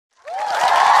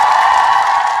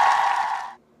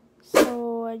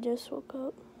just woke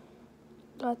up,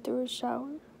 got through a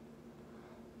shower,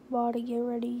 about to get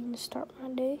ready and start my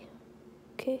day.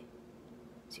 Okay,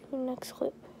 see you in the next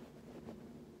clip.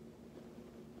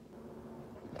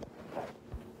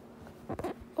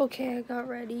 Okay, I got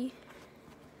ready.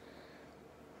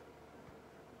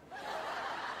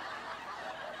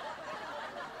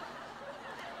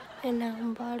 And now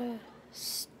I'm about to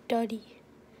study.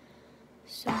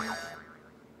 So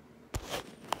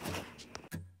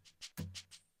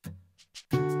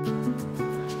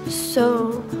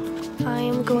I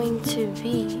am going to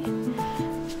be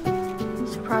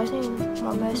surprising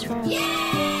my best friend. Liz.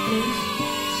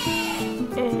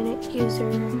 And it gives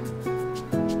her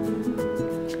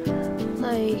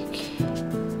like,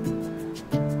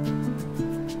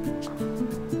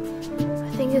 I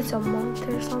think it's a month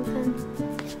or something.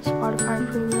 Spotify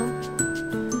Premium.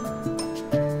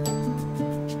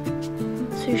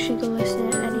 So you should go listen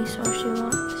to any song she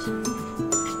wants.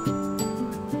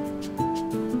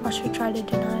 I should try to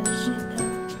deny this shit though.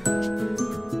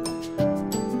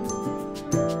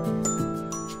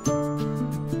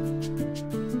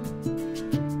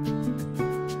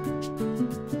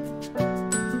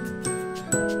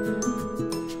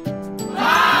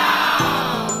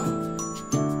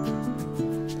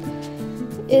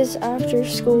 Is after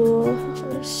school,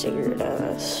 cigarette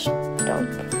ass dump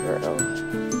girl.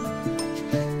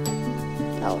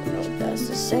 I don't know if that's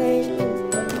the same,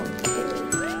 but I don't care.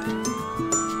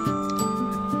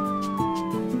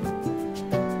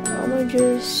 I'ma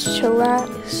just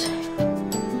chillax.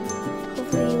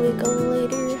 Hopefully we go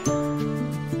later.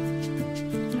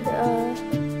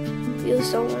 Feel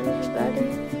so much better,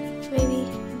 maybe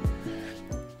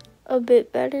a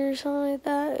bit better or something like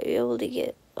that. Be able to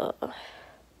get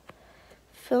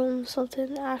film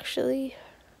something actually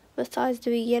besides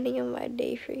the beginning of my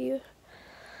day for you.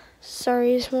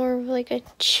 Sorry, it's more of like a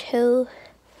chill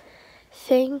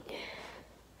thing.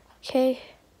 Okay?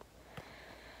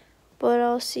 But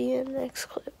I'll see you in the next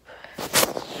clip.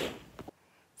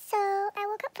 So I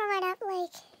woke up from my nap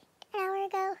like an hour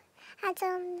ago. Had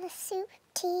some soup,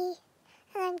 tea,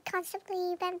 and then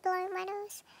constantly been blowing my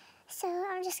nose. So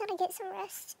I'm just gonna get some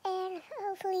rest and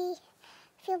hopefully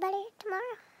feel better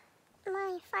tomorrow.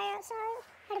 My fire outside,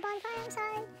 had a bonfire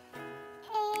outside,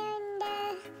 and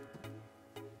that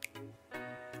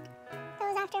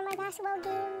was after my basketball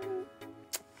game.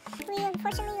 We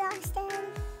unfortunately lost,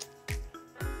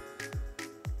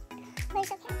 but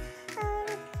it's okay.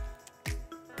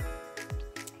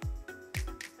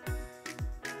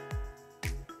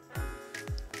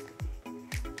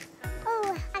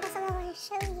 Oh, I got something I want to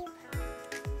show you.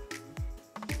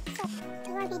 So, what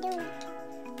am I be doing?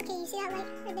 Okay, you see that light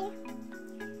right there?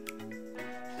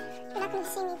 You're not going to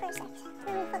see me for a sec.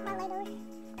 Let me flip my light over.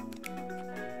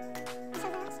 So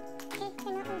fast. Okay,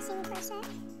 you're not going to see me for a sec.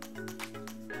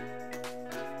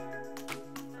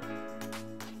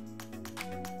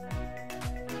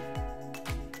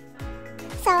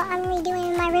 So I'm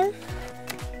redoing my room.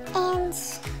 And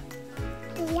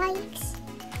yikes.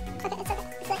 Okay, it's okay.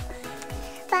 It's okay.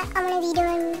 But I'm going to be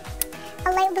doing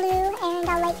a light blue and a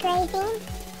light gray theme.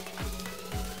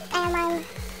 And my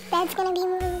bed's gonna be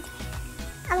moved.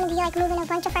 I'm gonna be like moving a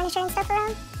bunch of furniture and stuff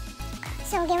around.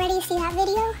 So get ready to see that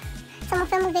video. So I'm gonna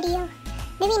film a video.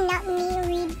 Maybe not me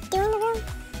redoing the room,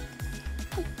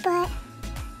 but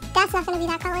that's not gonna be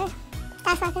that color.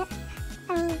 That's not gonna,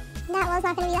 that was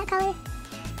not gonna be that color.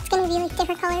 It's gonna be like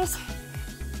different colors.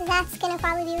 That's gonna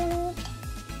probably be removed.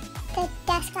 The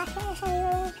desk back there is gonna be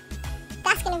removed.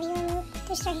 That's gonna be removed.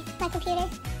 Just right, my computer.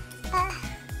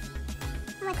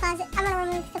 My closet. I'm gonna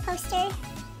remove the poster.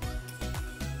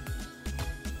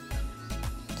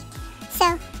 So,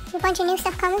 a bunch of new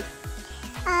stuff coming.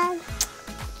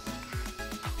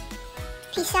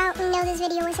 Peace out. I know this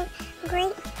video wasn't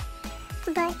great,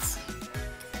 but